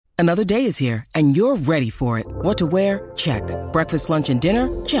Another day is here, and you're ready for it. What to wear? Check. Breakfast, lunch, and dinner?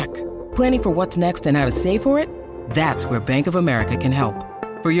 Check. Planning for what's next and how to save for it? That's where Bank of America can help.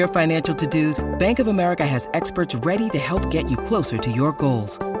 For your financial to-dos, Bank of America has experts ready to help get you closer to your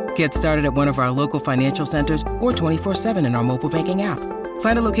goals. Get started at one of our local financial centers or 24/7 in our mobile banking app.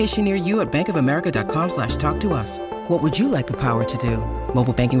 Find a location near you at bankofamerica.com/talktous. What would you like the power to do?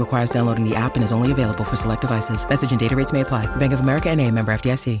 Mobile banking requires downloading the app and is only available for select devices. Message and data rates may apply. Bank of America N.A., member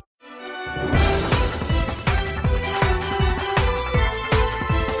FDIC.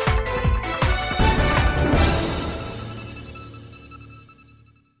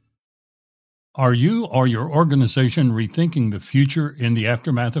 Are you or your organization rethinking the future in the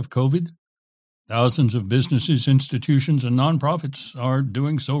aftermath of COVID? Thousands of businesses, institutions, and nonprofits are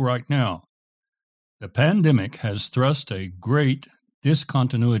doing so right now. The pandemic has thrust a great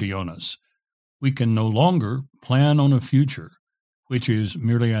discontinuity on us. We can no longer plan on a future, which is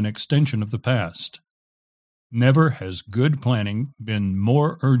merely an extension of the past. Never has good planning been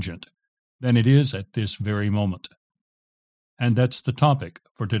more urgent than it is at this very moment. And that's the topic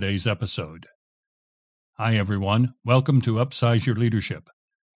for today's episode. Hi, everyone. Welcome to Upsize Your Leadership,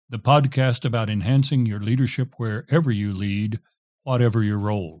 the podcast about enhancing your leadership wherever you lead, whatever your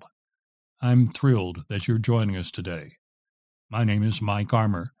role. I'm thrilled that you're joining us today. My name is Mike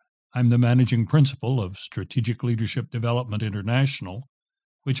Armour. I'm the managing principal of Strategic Leadership Development International,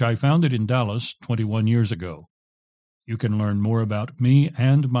 which I founded in Dallas 21 years ago. You can learn more about me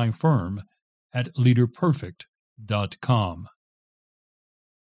and my firm at leaderperfect.com.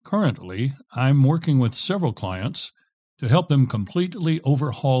 Currently, I'm working with several clients to help them completely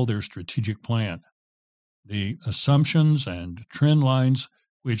overhaul their strategic plan. The assumptions and trend lines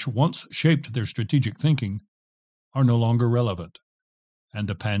which once shaped their strategic thinking are no longer relevant, and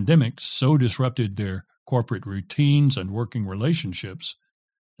the pandemic so disrupted their corporate routines and working relationships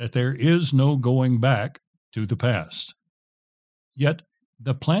that there is no going back to the past. Yet,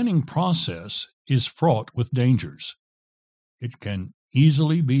 the planning process is fraught with dangers. It can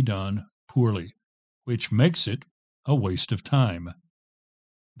easily be done poorly, which makes it a waste of time.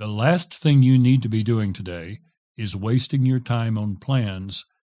 The last thing you need to be doing today is wasting your time on plans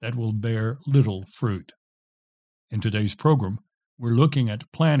that will bear little fruit. In today's program, we're looking at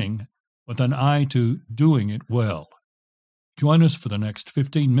planning with an eye to doing it well. Join us for the next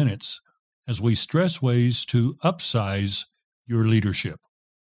 15 minutes as we stress ways to upsize your leadership.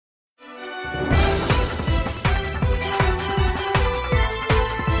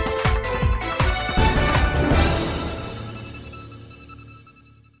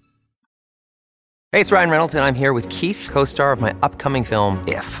 Hey, it's Ryan Reynolds, and I'm here with Keith, co-star of my upcoming film,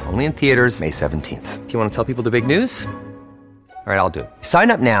 If, only in theaters May 17th. Do you want to tell people the big news? All right, I'll do it. Sign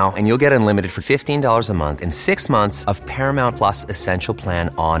up now and you'll get unlimited for $15 a month and 6 months of Paramount Plus Essential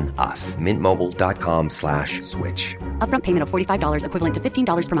Plan on us. MintMobile.com/switch. Upfront payment of $45 equivalent to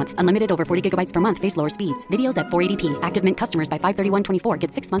 $15 per month. Unlimited over 40 gigabytes per month. Face lower speeds. Videos at 480p. Active Mint customers by 531.24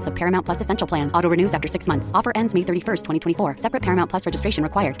 get 6 months of Paramount Plus Essential Plan. Auto renews after 6 months. Offer ends May 31st, 2024. Separate Paramount Plus registration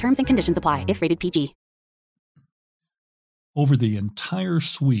required. Terms and conditions apply if rated PG. Over the entire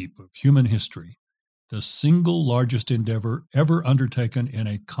sweep of human history, the single largest endeavor ever undertaken in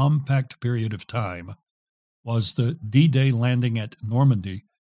a compact period of time was the D-Day landing at Normandy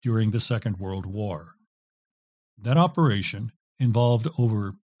during the Second World War. That operation involved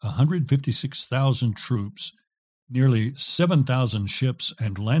over 156,000 troops, nearly 7,000 ships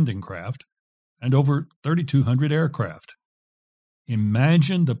and landing craft, and over 3,200 aircraft.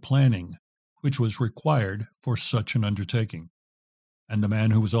 Imagine the planning which was required for such an undertaking. And the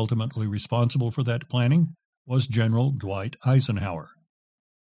man who was ultimately responsible for that planning was General Dwight Eisenhower.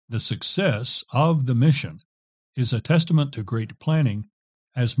 The success of the mission is a testament to great planning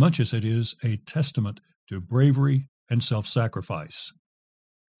as much as it is a testament to bravery and self-sacrifice.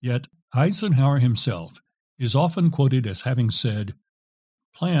 Yet Eisenhower himself is often quoted as having said,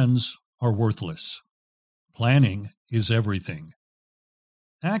 "Plans are worthless. Planning is everything."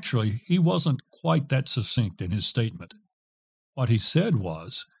 Actually, he wasn't quite that succinct in his statement. What he said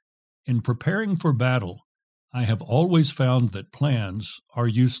was, "In preparing for battle, I have always found that plans are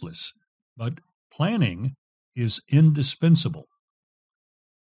useless, but planning is indispensable."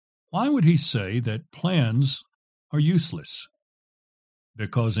 Why would he say that plans are useless?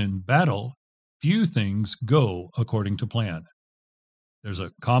 Because in battle, few things go according to plan. There's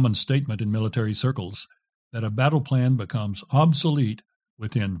a common statement in military circles that a battle plan becomes obsolete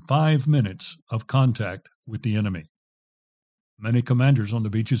within 5 minutes of contact with the enemy. Many commanders on the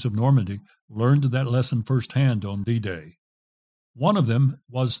beaches of Normandy learned that lesson firsthand on D-Day. One of them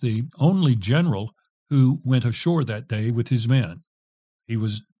was the only general who went ashore that day with his men. He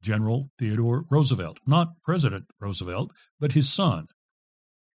was General Theodore Roosevelt, not President Roosevelt, but his son.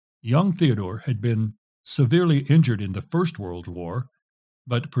 Young Theodore had been severely injured in the First World War,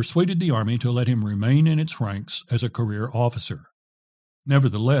 but persuaded the Army to let him remain in its ranks as a career officer.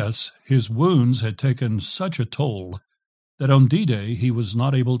 Nevertheless, his wounds had taken such a toll that on D-Day he was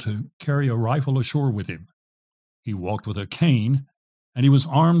not able to carry a rifle ashore with him. He walked with a cane, and he was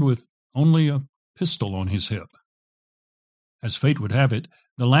armed with only a pistol on his hip. As fate would have it,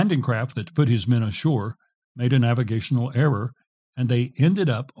 the landing craft that put his men ashore made a navigational error, and they ended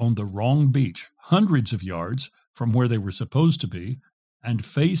up on the wrong beach, hundreds of yards from where they were supposed to be, and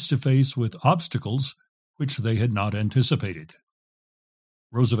face to face with obstacles which they had not anticipated.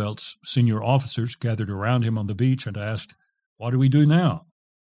 Roosevelt's senior officers gathered around him on the beach and asked, "What do we do now?"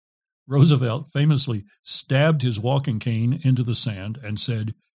 Roosevelt famously stabbed his walking cane into the sand and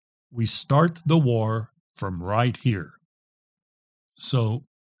said, "We start the war from right here." So,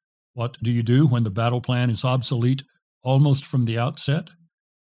 what do you do when the battle plan is obsolete almost from the outset?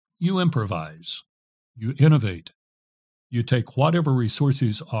 You improvise. You innovate. You take whatever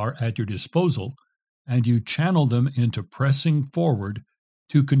resources are at your disposal and you channel them into pressing forward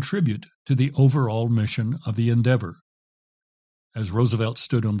to contribute to the overall mission of the endeavor. As Roosevelt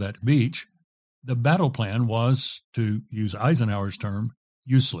stood on that beach, the battle plan was, to use Eisenhower's term,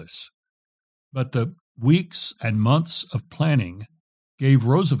 useless. But the weeks and months of planning gave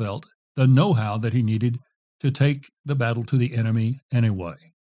Roosevelt the know-how that he needed to take the battle to the enemy anyway.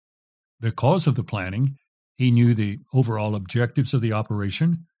 Because of the planning, he knew the overall objectives of the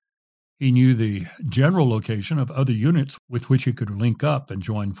operation. He knew the general location of other units with which he could link up and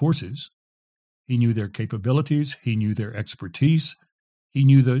join forces. He knew their capabilities. He knew their expertise. He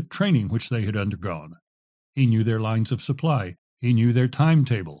knew the training which they had undergone. He knew their lines of supply. He knew their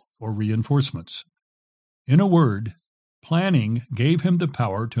timetable for reinforcements. In a word, planning gave him the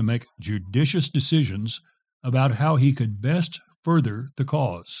power to make judicious decisions about how he could best further the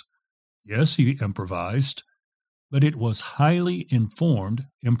cause. Yes, he improvised, but it was highly informed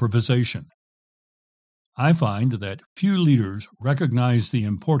improvisation. I find that few leaders recognize the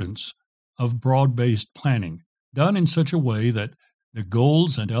importance of broad-based planning, done in such a way that the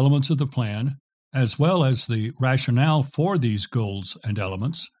goals and elements of the plan, as well as the rationale for these goals and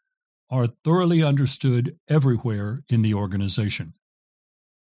elements, are thoroughly understood everywhere in the organization.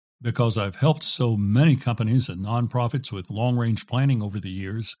 Because I've helped so many companies and nonprofits with long-range planning over the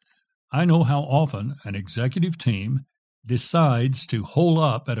years, I know how often an executive team decides to hole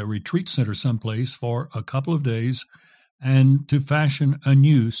up at a retreat center someplace for a couple of days and to fashion a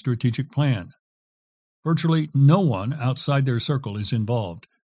new strategic plan. Virtually no one outside their circle is involved.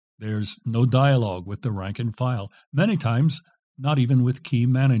 There's no dialogue with the rank and file, many times not even with key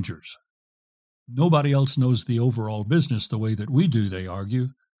managers. Nobody else knows the overall business the way that we do, they argue.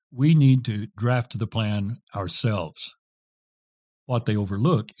 We need to draft the plan ourselves. What they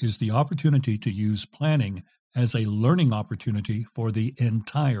overlook is the opportunity to use planning as a learning opportunity for the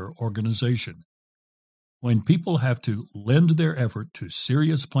entire organization. When people have to lend their effort to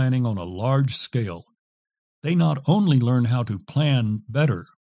serious planning on a large scale, they not only learn how to plan better,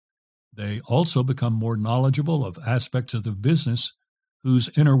 they also become more knowledgeable of aspects of the business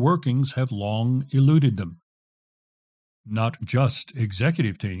whose inner workings have long eluded them. Not just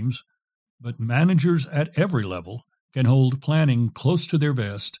executive teams, but managers at every level can hold planning close to their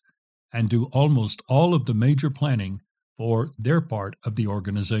vest and do almost all of the major planning for their part of the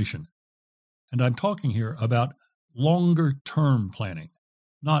organization. And I'm talking here about longer-term planning,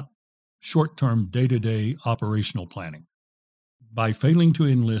 not short-term day-to-day operational planning. By failing to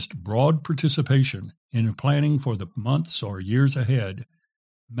enlist broad participation in planning for the months or years ahead,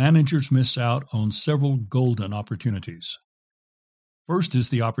 managers miss out on several golden opportunities. First is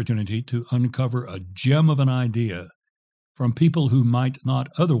the opportunity to uncover a gem of an idea from people who might not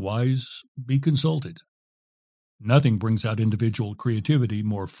otherwise be consulted. Nothing brings out individual creativity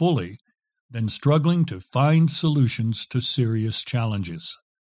more fully than struggling to find solutions to serious challenges.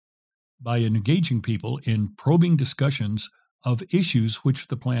 By engaging people in probing discussions of issues which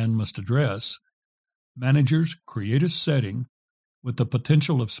the plan must address, managers create a setting with the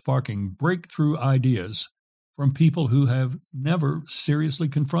potential of sparking breakthrough ideas from people who have never seriously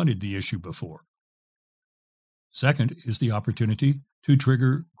confronted the issue before. Second is the opportunity to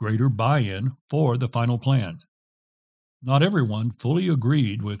trigger greater buy-in for the final plan. Not everyone fully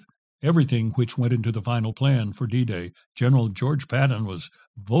agreed with everything which went into the final plan for D-Day. General George Patton was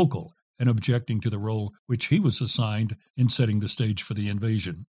vocal in objecting to the role which he was assigned in setting the stage for the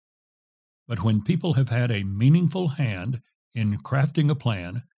invasion. But when people have had a meaningful hand in crafting a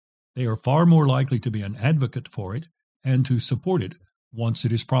plan, they are far more likely to be an advocate for it and to support it once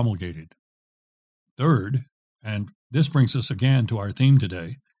it is promulgated. Third, and this brings us again to our theme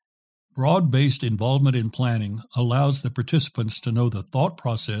today, broad-based involvement in planning allows the participants to know the thought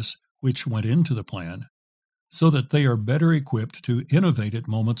process which went into the plan, so that they are better equipped to innovate at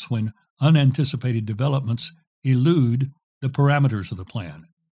moments when unanticipated developments elude the parameters of the plan.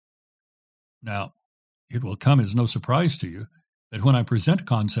 Now, it will come as no surprise to you that when I present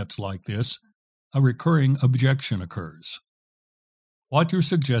concepts like this, a recurring objection occurs. What you're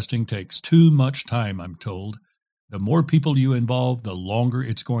suggesting takes too much time, I'm told. The more people you involve, the longer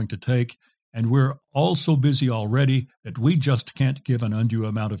it's going to take, and we're all so busy already that we just can't give an undue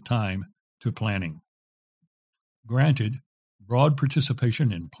amount of time to planning. Granted, broad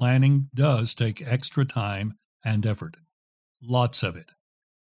participation in planning does take extra time and effort. Lots of it.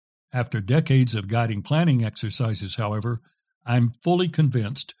 After decades of guiding planning exercises, however, I'm fully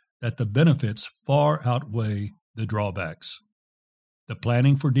convinced that the benefits far outweigh the drawbacks. The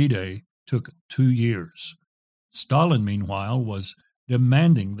planning for D-Day took 2 years. Stalin, meanwhile, was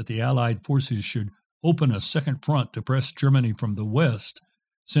demanding that the Allied forces should open a second front to press Germany from the west,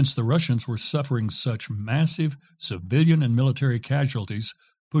 since the Russians were suffering such massive civilian and military casualties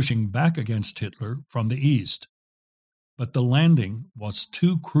pushing back against Hitler from the east. But the landing was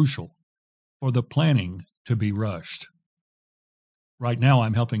too crucial for the planning to be rushed. Right now,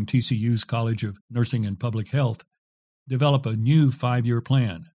 I'm helping TCU's College of Nursing and Public Health develop a new 5-year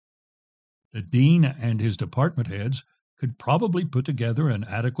plan. The dean and his department heads could probably put together an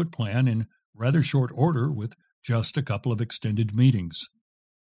adequate plan in rather short order with just a couple of extended meetings.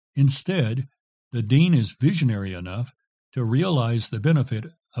 Instead, the dean is visionary enough to realize the benefit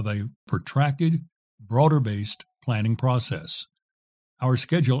of a protracted, broader-based planning process. Our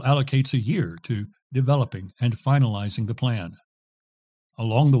schedule allocates a year to developing and finalizing the plan.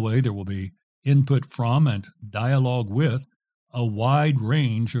 Along the way, there will be input from and dialogue with a wide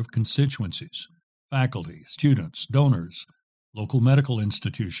range of constituencies: faculty, students, donors, local medical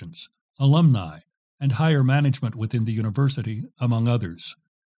institutions, alumni, and higher management within the university, among others.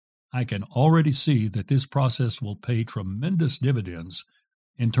 I can already see that this process will pay tremendous dividends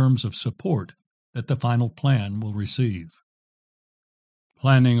in terms of support that the final plan will receive.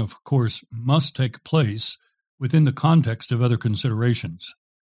 Planning, of course, must take place within the context of other considerations.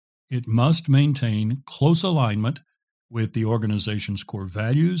 It must maintain close alignment with the organization's core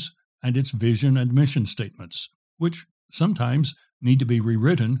values and its vision and mission statements, which sometimes need to be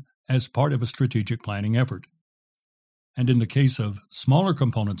rewritten as part of a strategic planning effort. And in the case of smaller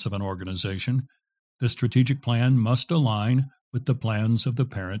components of an organization, the strategic plan must align with the plans of the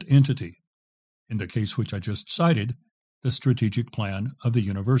parent entity. In the case which I just cited, the strategic plan of the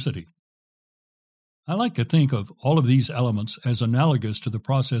university. I like to think of all of these elements as analogous to the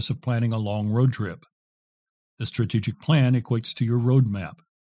process of planning a long road trip. The strategic plan equates to your roadmap.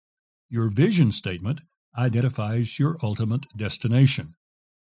 Your vision statement identifies your ultimate destination.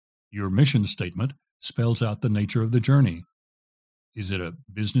 Your mission statement spells out the nature of the journey. Is it a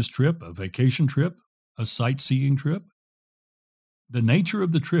business trip, a vacation trip, a sightseeing trip? The nature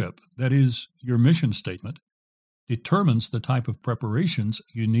of the trip, that is, your mission statement, determines the type of preparations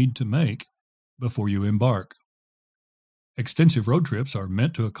you need to make before you embark. Extensive road trips are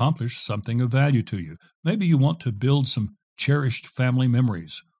meant to accomplish something of value to you. Maybe you want to build some cherished family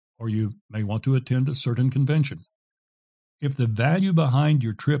memories, or you may want to attend a certain convention. If the value behind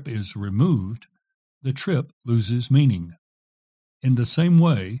your trip is removed, the trip loses meaning. In the same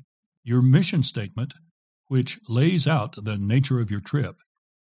way, your mission statement, which lays out the nature of your trip,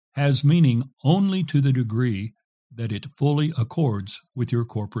 has meaning only to the degree that it fully accords with your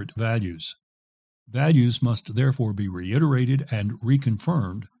corporate values. Values must therefore be reiterated and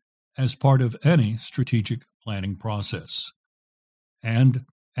reconfirmed as part of any strategic planning process. And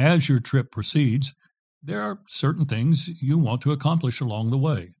as your trip proceeds, there are certain things you want to accomplish along the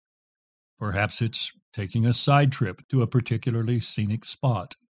way. Perhaps it's taking a side trip to a particularly scenic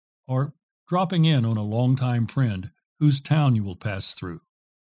spot, or dropping in on a longtime friend whose town you will pass through.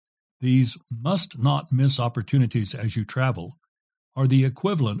 These must-not-miss opportunities as you travel are the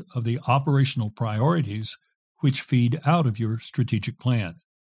equivalent of the operational priorities which feed out of your strategic plan,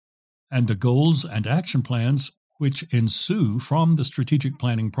 and the goals and action plans which ensue from the strategic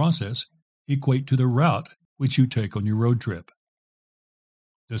planning process equate to the route which you take on your road trip.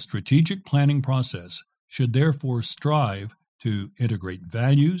 The strategic planning process should therefore strive to integrate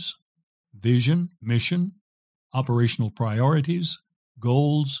values, vision, mission, operational priorities,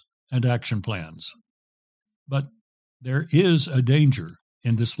 goals, and action plans. But there is a danger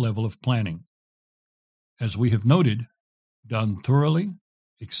in this level of planning. As we have noted, done thoroughly,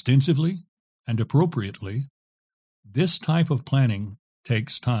 extensively, and appropriately, this type of planning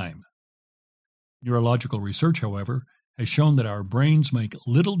takes time. Neurological research, however, has shown that our brains make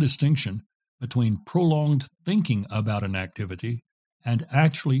little distinction between prolonged thinking about an activity and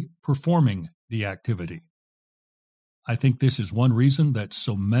actually performing the activity. I think this is one reason that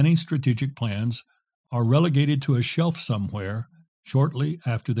so many strategic plans are relegated to a shelf somewhere shortly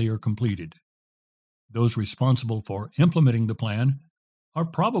after they are completed. Those responsible for implementing the plan are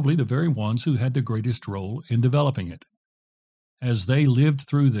probably the very ones who had the greatest role in developing it. As they lived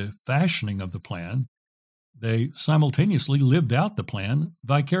through the fashioning of the plan, they simultaneously lived out the plan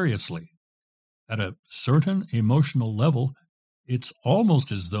vicariously. At a certain emotional level, it's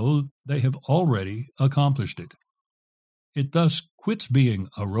almost as though they have already accomplished it. It thus quits being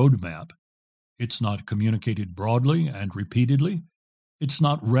a roadmap. It's not communicated broadly and repeatedly. It's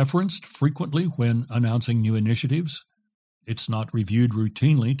not referenced frequently when announcing new initiatives. It's not reviewed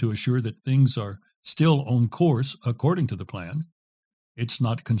routinely to assure that things are still on course according to the plan. It's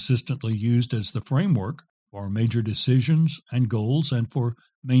not consistently used as the framework for major decisions and goals and for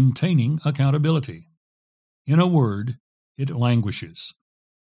maintaining accountability. In a word, it languishes.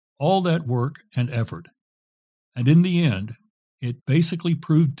 All that work and effort. And in the end, it basically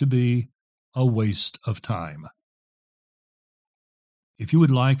proved to be a waste of time. If you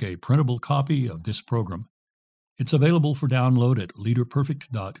would like a printable copy of this program, it's available for download at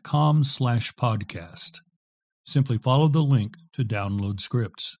leaderperfect.com/podcast. Simply follow the link to download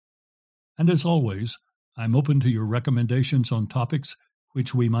scripts. And as always, I'm open to your recommendations on topics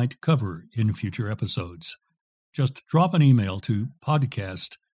which we might cover in future episodes. Just drop an email to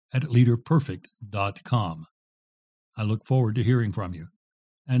podcast@leaderperfect.com. I look forward to hearing from you,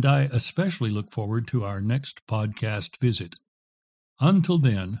 and I especially look forward to our next podcast visit. Until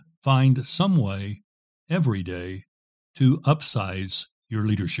then, find some way, every day, to upsize your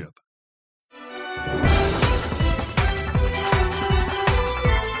leadership.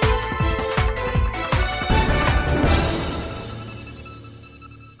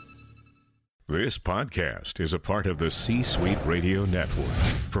 This podcast is a part of the C-Suite Radio Network.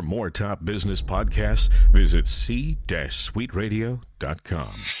 For more top business podcasts, visit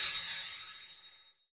c-suiteradio.com.